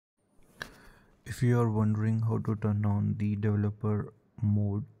If you are wondering how to turn on the developer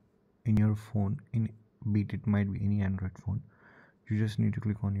mode in your phone, it might be any Android phone, you just need to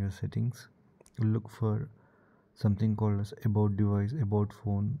click on your settings, look for something called as about device, about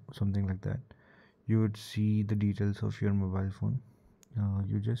phone, something like that. You would see the details of your mobile phone.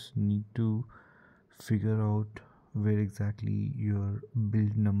 You just need to figure out where exactly your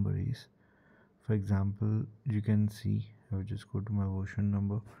build number is. For example, you can see, I would just go to my version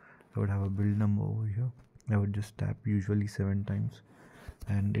number. I would have a build number over here. I would just tap usually 7 times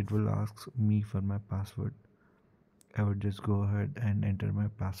and it will ask me for my password. I would just go ahead and enter my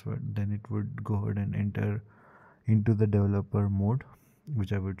password. Then it would go ahead and enter into the developer mode,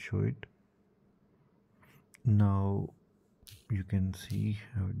 which I would show it. Now you can see,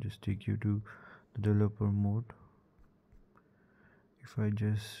 I would just take you to the developer mode. If I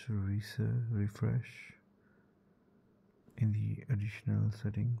just refresh in the additional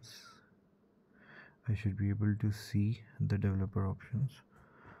settings, I should be able to see the developer options.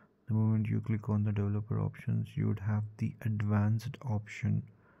 The moment you click on the developer options, you would have the advanced option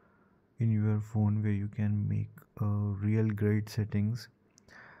in your phone where you can make real great settings,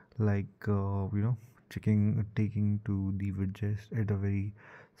 like taking to the widgets at a very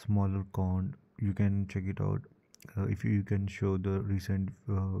smaller count. You can check it out. If you can show the recent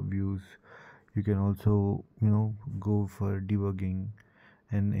views, you can also go for debugging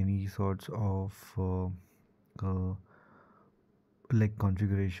and any sorts of uh, like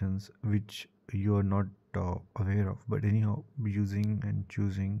configurations which you are not aware of. But anyhow, using and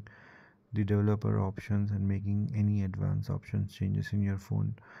choosing the developer options and making any advanced options changes in your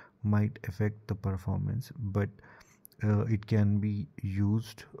phone might affect the performance, but it can be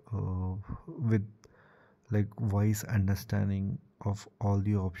used with like wise understanding of all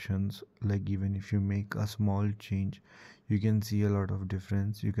the options. Like even if you make a small change, you can see a lot of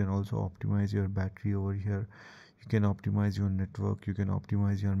difference. You can also optimize your battery over here, you can optimize your network, you can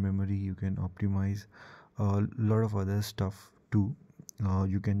optimize your memory, you can optimize a lot of other stuff too.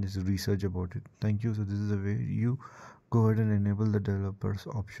 You can just research about it. Thank you. So this is the way you go ahead and enable the developers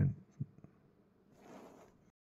option.